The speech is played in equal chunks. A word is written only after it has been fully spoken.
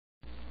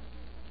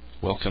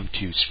Welcome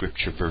to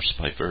Scripture Verse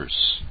by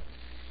Verse.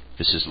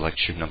 This is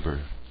lecture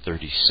number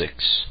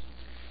 36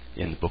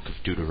 in the book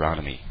of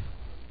Deuteronomy.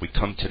 We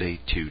come today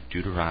to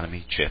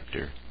Deuteronomy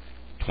chapter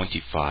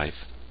 25,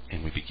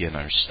 and we begin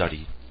our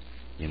study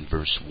in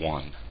verse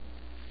 1.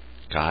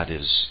 God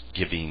is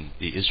giving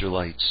the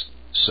Israelites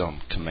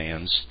some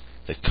commands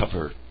that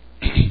cover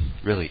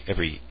really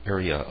every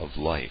area of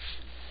life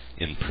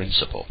in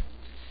principle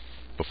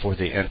before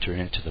they enter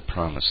into the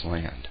promised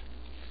land.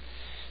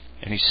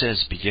 And he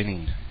says,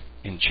 beginning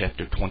in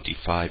chapter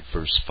 25,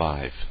 verse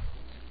 5,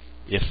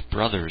 if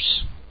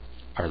brothers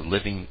are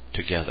living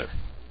together,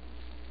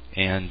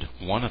 and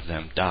one of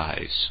them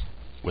dies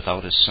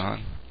without a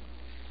son,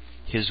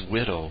 his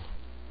widow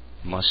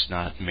must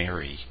not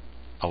marry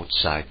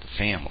outside the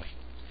family.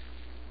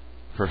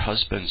 Her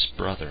husband's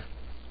brother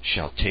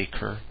shall take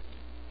her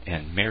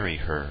and marry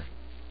her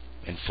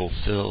and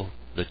fulfill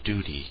the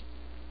duty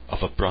of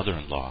a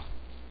brother-in-law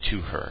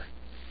to her.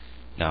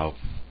 Now,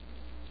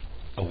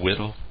 a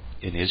widow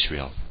in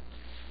Israel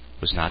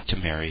was not to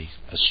marry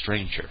a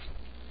stranger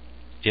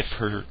if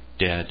her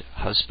dead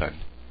husband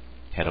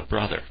had a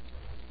brother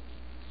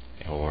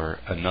or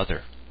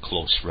another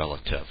close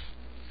relative.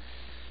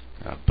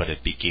 But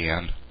it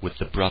began with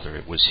the brother.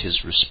 It was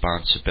his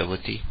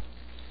responsibility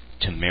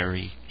to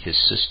marry his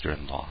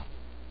sister-in-law.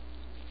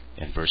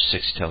 And verse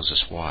 6 tells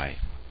us why.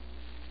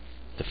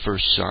 The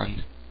first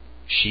son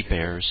she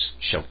bears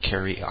shall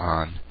carry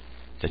on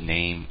the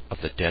name of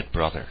the dead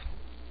brother,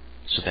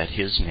 so that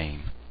his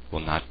name will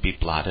not be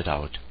blotted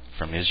out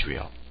from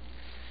Israel.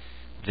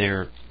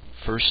 Their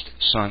first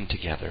son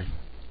together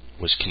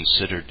was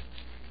considered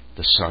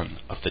the son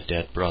of the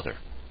dead brother,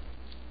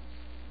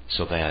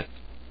 so that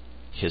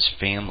his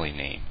family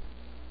name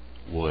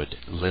would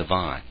live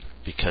on,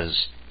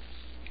 because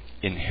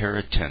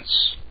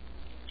inheritance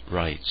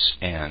rights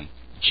and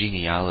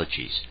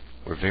genealogies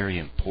were very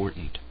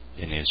important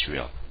in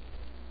Israel.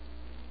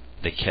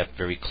 They kept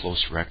very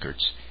close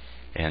records,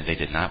 and they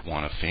did not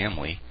want a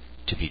family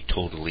to be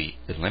totally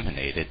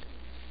eliminated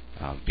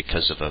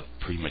because of a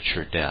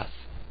premature death.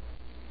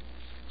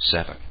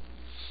 7.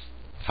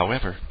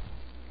 However,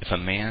 if a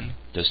man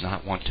does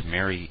not want to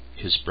marry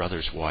his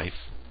brother's wife,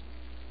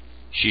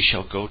 she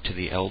shall go to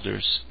the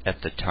elders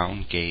at the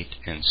town gate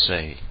and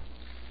say,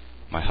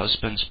 my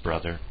husband's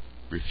brother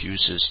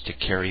refuses to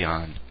carry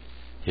on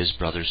his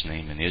brother's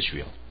name in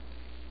Israel.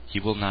 He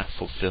will not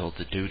fulfill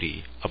the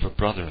duty of a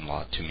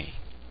brother-in-law to me.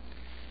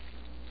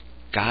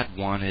 God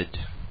wanted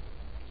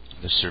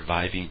the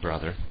surviving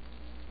brother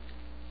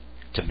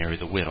to marry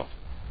the widow.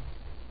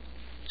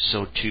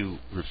 So to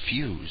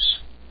refuse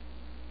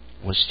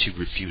was to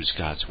refuse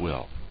God's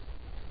will.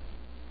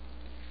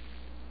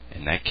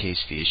 In that case,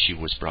 the issue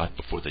was brought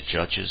before the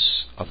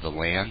judges of the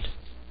land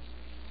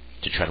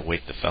to try to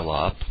wake the fellow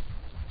up,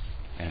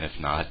 and if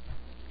not,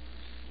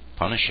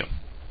 punish him,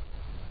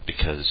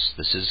 because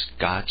this is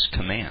God's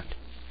command.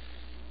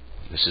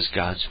 This is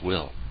God's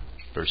will.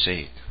 Verse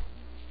 8.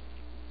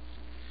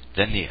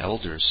 Then the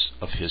elders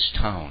of his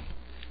town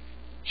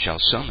shall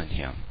summon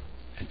him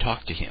and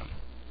talk to him.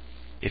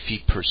 If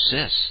he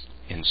persists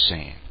in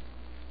saying,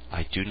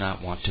 I do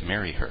not want to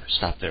marry her.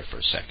 Stop there for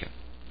a second.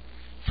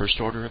 First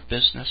order of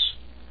business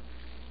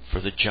for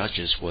the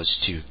judges was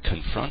to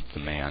confront the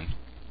man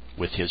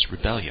with his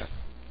rebellion.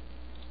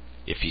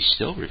 If he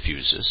still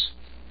refuses,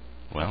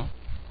 well,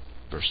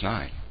 verse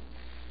 9,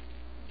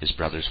 his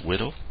brother's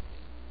widow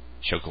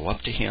shall go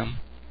up to him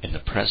in the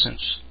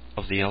presence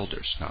of the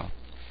elders. Now,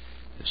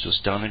 this was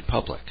done in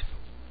public.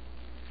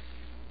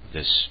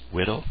 This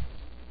widow,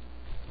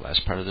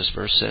 last part of this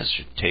verse says,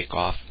 should take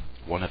off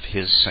one of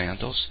his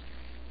sandals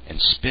and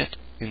spit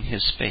in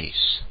his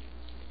face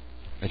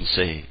and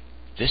say,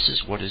 this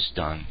is what is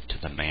done to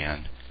the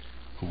man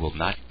who will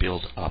not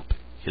build up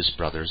his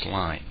brother's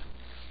line.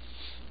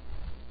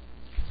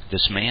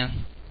 This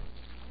man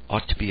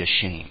ought to be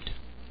ashamed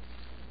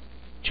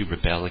to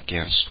rebel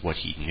against what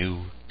he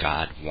knew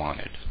God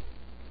wanted.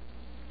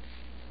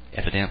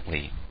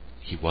 Evidently,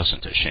 he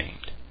wasn't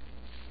ashamed.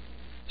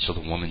 So the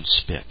woman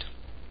spit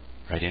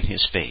right in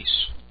his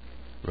face,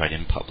 right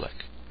in public,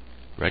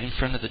 right in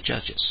front of the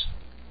judges.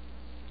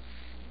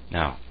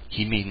 Now,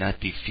 he may not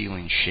be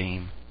feeling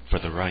shame for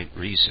the right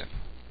reason,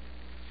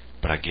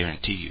 but I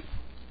guarantee you,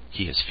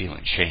 he is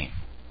feeling shame.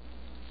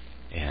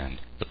 And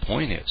the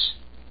point is,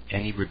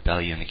 any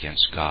rebellion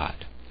against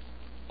God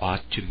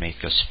ought to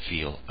make us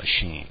feel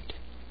ashamed.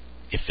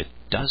 If it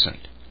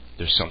doesn't,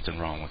 there's something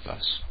wrong with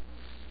us.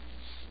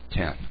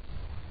 10.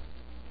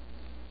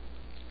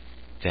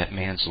 That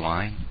man's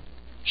line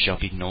shall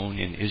be known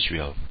in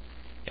Israel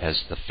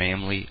as the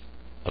family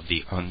of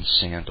the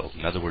unsandaled.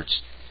 In other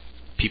words,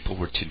 people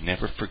were to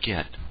never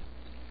forget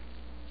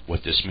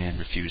what this man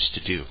refused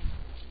to do.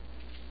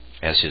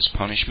 As his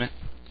punishment,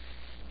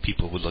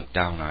 people would look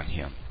down on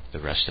him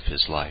the rest of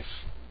his life.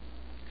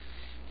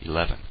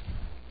 11.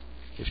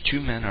 If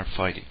two men are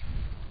fighting,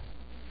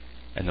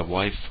 and the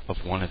wife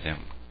of one of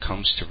them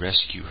comes to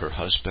rescue her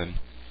husband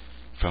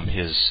from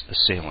his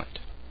assailant,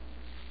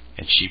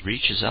 and she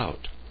reaches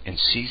out and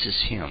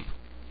seizes him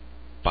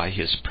by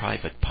his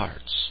private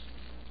parts,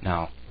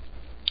 Now,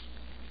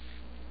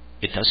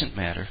 it doesn't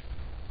matter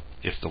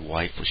if the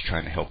wife was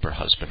trying to help her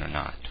husband or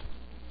not.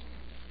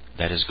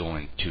 That is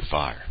going too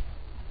far.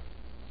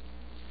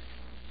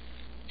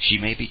 She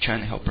may be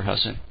trying to help her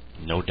husband,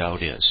 no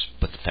doubt is,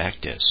 but the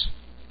fact is,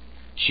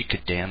 she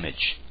could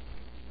damage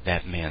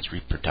that man's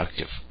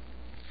reproductive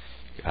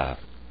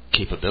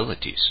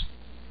capabilities.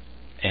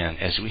 And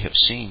as we have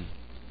seen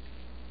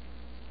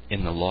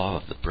in the law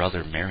of the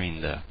brother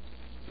marrying the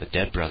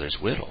dead brother's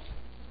widow,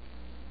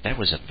 that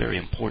was a very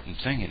important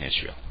thing in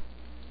Israel.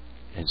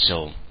 And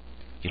so,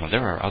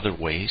 there are other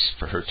ways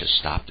for her to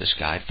stop this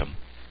guy from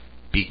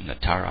beating the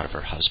tar out of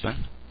her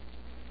husband.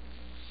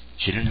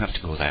 She didn't have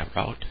to go that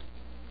route.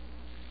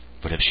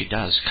 But if she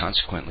does,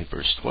 consequently,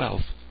 verse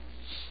 12,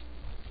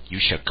 you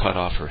shall cut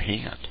off her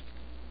hand.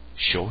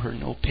 Show her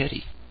no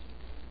pity.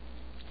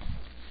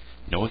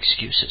 No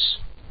excuses.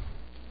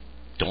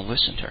 Don't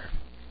listen to her.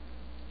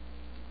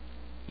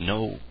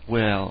 No,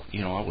 well,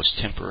 I was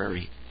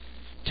temporarily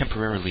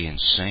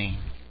insane.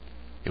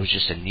 It was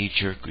just a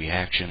knee-jerk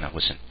reaction. I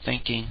wasn't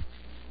thinking.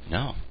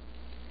 No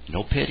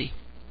pity.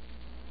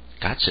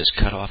 God says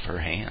cut off her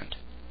hand.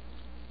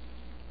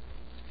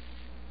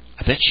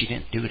 I bet she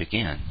didn't do it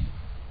again.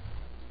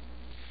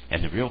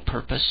 And the real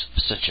purpose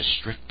of such a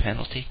strict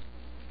penalty,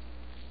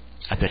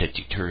 I bet it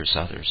deters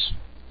others.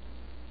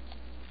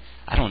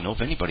 I don't know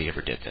if anybody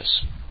ever did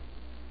this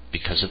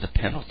because of the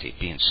penalty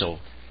being so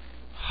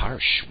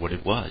harsh what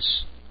it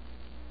was.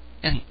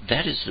 And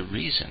that is the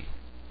reason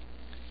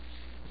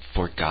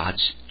for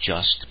God's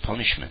just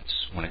punishments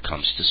when it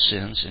comes to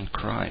sins and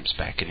crimes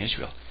back in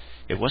Israel.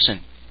 It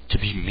wasn't to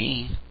be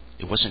mean.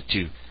 It wasn't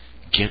to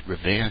get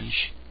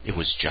revenge. It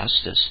was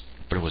justice,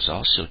 but it was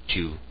also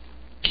to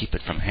keep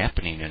it from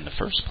happening in the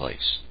first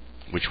place,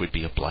 which would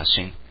be a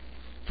blessing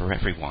for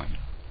everyone.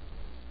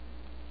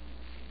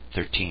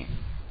 13.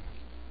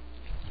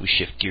 We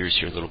shift gears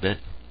here a little bit.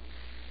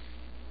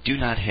 Do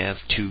not have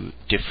two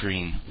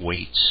differing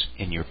weights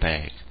in your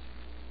bag,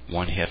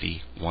 one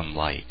heavy, one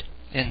light.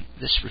 And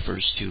this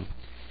refers to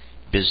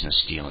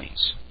business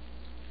dealings.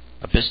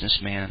 A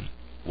businessman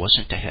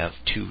wasn't to have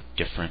two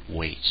different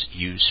weights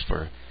used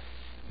for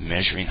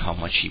measuring how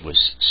much he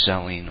was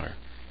selling or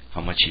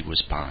how much he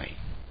was buying.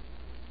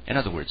 In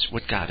other words,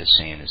 what God is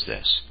saying is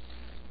this: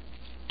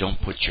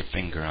 don't put your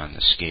finger on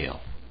the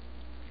scale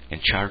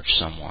and charge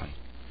someone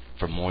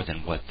for more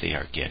than what they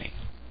are getting.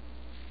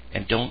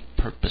 And don't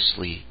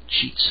purposely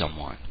cheat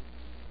someone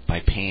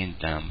by paying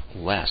them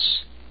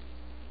less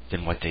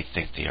than what they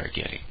think they are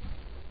getting.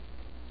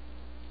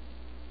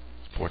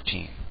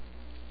 14.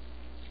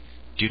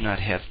 Do not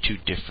have two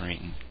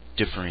differing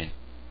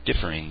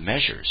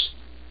measures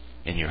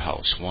in your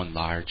house, one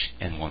large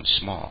and one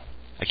small.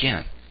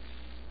 Again,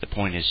 the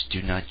point is,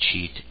 do not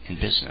cheat in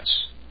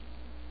business.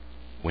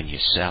 When you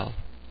sell,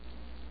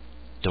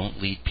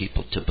 don't lead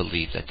people to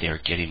believe that they are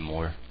getting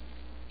more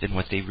than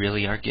what they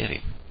really are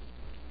getting.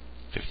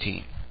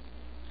 15.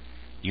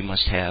 You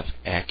must have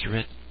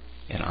accurate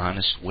and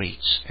honest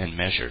weights and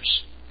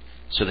measures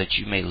so that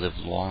you may live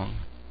long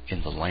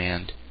in the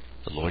land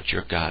the Lord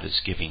your God is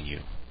giving you.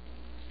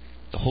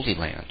 The Holy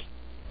Land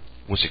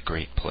was a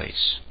great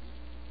place.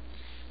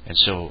 And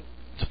so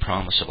the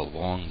promise of a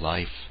long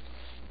life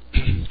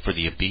for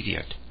the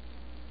obedient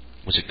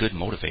was a good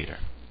motivator.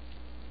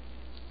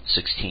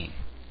 16.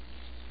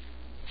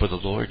 For the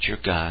Lord your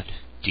God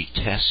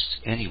detests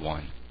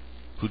anyone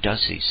who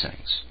does these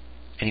things,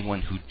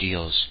 anyone who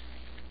deals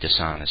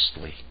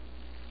dishonestly.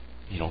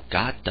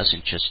 God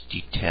doesn't just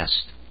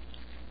detest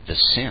the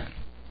sin.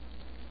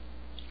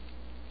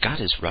 God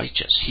is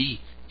righteous.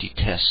 He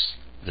detests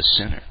the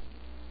sinner.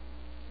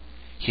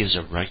 He is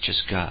a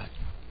righteous God.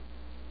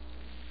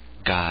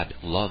 God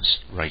loves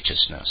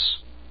righteousness.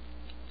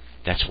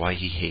 That's why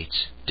He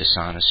hates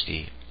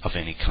dishonesty of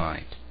any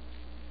kind.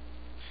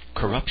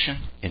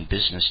 Corruption in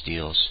business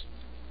deals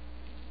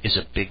is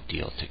a big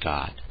deal to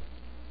God.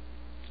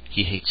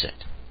 He hates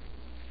it.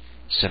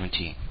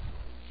 17.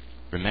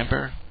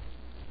 Remember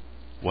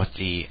what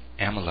the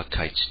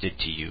Amalekites did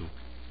to you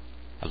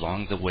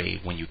along the way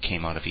when you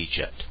came out of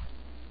Egypt.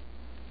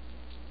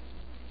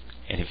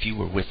 And if you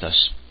were with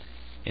us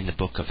in the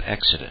book of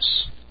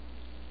Exodus,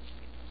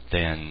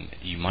 then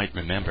you might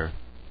remember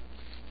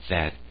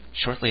that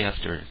shortly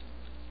after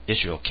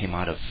Israel came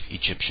out of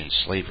Egyptian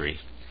slavery,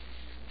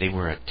 they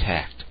were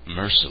attacked,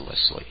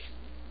 mercilessly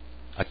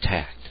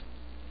attacked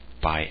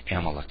by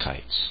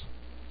Amalekites.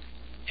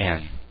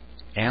 And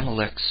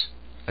Amalek's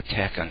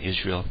attack on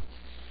Israel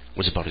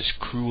was about as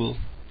cruel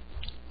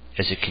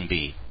as it can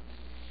be,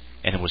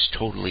 and it was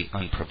totally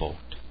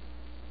unprovoked.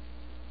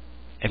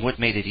 And what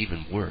made it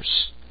even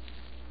worse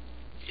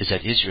is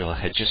that Israel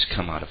had just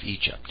come out of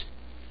Egypt,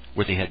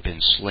 where they had been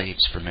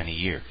slaves for many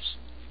years.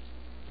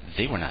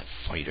 They were not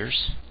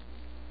fighters.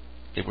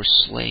 They were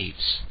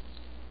slaves.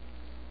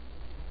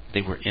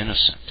 They were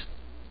innocent.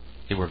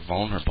 They were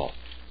vulnerable.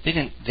 They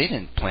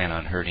didn't plan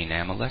on hurting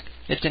Amalek.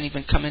 It didn't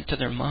even come into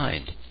their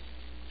mind.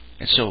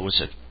 And so it was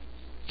a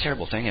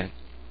terrible thing, and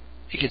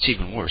it gets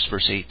even worse.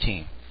 Verse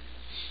 18.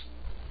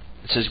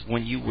 It says,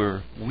 when you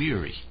were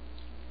weary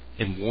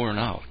and worn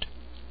out,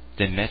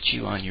 they met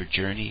you on your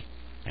journey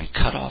and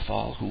cut off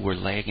all who were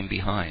lagging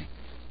behind.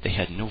 They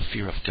had no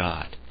fear of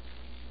God.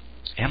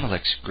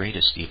 Amalek's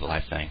greatest evil,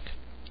 I think,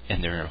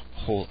 in their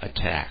whole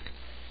attack,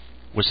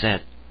 was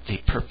that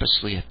they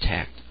purposely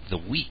attacked the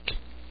weak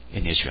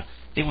in Israel.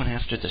 They went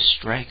after the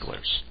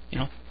stragglers,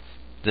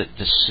 the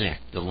sick,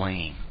 the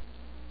lame.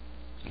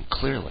 And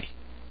clearly,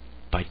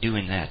 by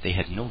doing that, they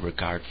had no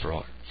regard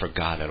for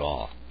God at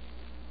all.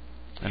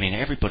 I mean,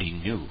 everybody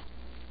knew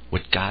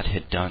what God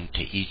had done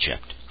to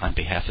Egypt on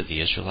behalf of the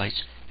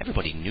Israelites.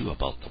 Everybody knew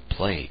about the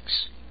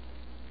plagues.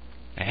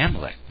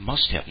 Amalek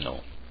must have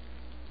known,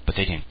 but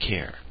they didn't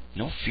care.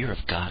 No fear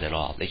of God at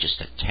all. They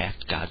just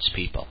attacked God's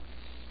people.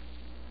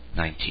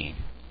 19.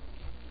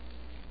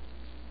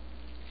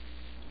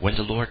 When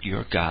the Lord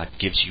your God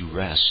gives you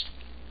rest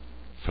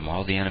from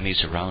all the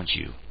enemies around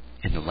you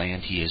in the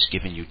land he has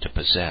given you to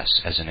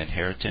possess as an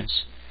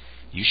inheritance,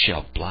 you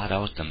shall blot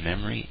out the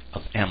memory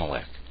of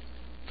Amalek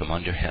from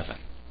under heaven.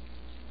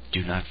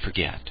 Do not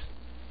forget.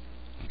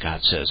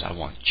 God says, I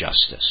want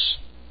justice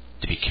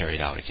to be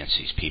carried out against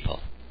these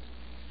people.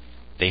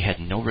 They had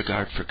no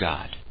regard for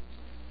God,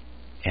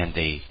 and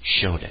they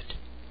showed it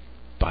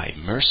by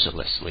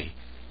mercilessly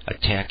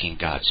attacking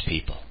God's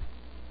people.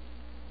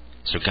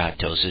 So God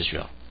tells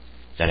Israel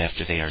that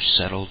after they are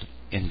settled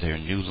in their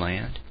new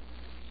land,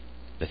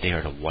 that they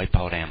are to wipe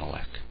out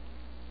Amalek.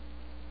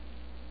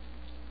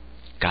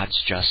 God's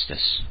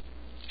justice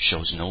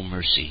shows no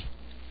mercy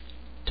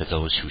to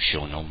those who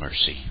show no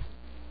mercy.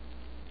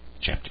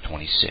 Chapter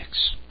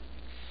 26,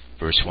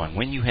 verse 1.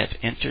 When you have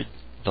entered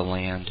the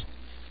land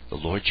the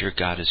Lord your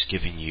God has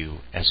given you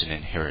as an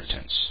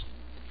inheritance,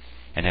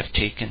 and have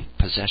taken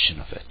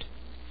possession of it,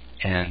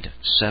 and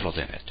settled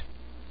in it.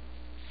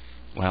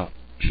 Well,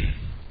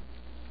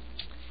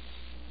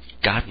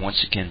 God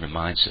once again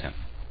reminds them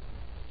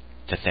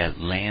that that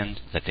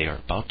land that they are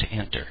about to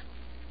enter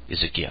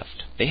is a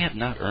gift. They have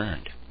not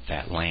earned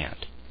that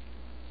land.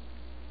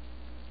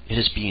 It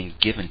is being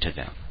given to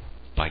them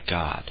by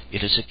God.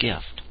 It is a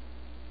gift.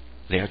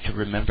 They are to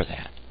remember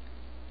that.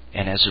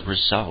 And as a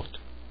result,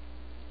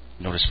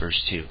 notice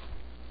verse 2,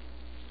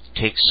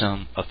 take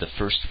some of the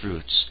first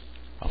fruits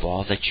of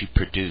all that you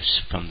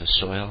produce from the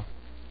soil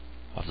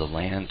of the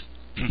land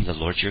the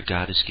Lord your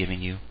God is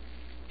giving you,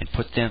 and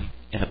put them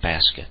in a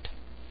basket.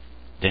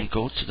 Then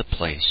go to the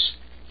place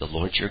the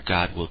Lord your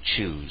God will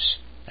choose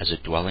as a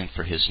dwelling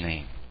for his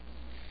name.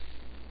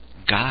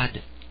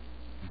 God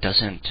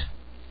doesn't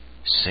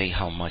say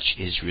how much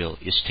Israel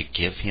is to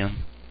give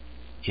him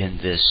in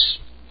this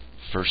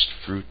first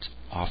fruit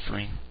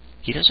offering.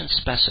 He doesn't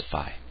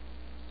specify.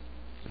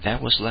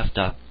 That was left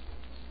up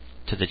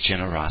to the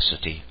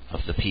generosity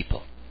of the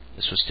people.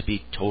 This was to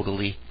be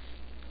totally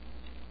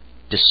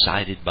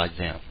decided by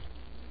them.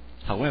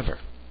 However,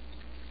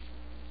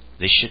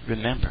 they should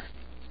remember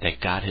that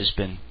God has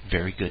been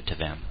very good to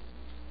them,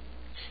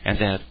 and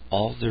that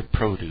all their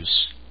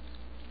produce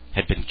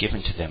had been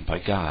given to them by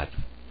God.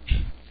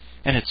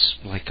 And it's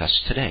like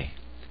us today.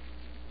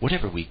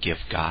 Whatever we give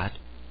God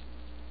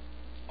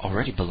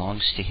already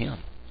belongs to him.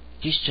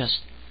 He's just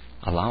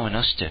allowing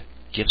us to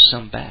give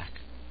some back.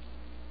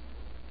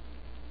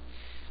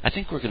 I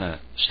think we're going to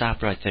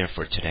stop right there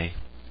for today,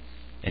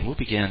 and we'll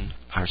begin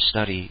our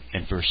study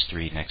in verse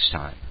 3 next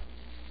time.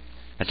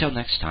 Until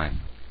next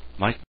time,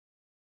 Mike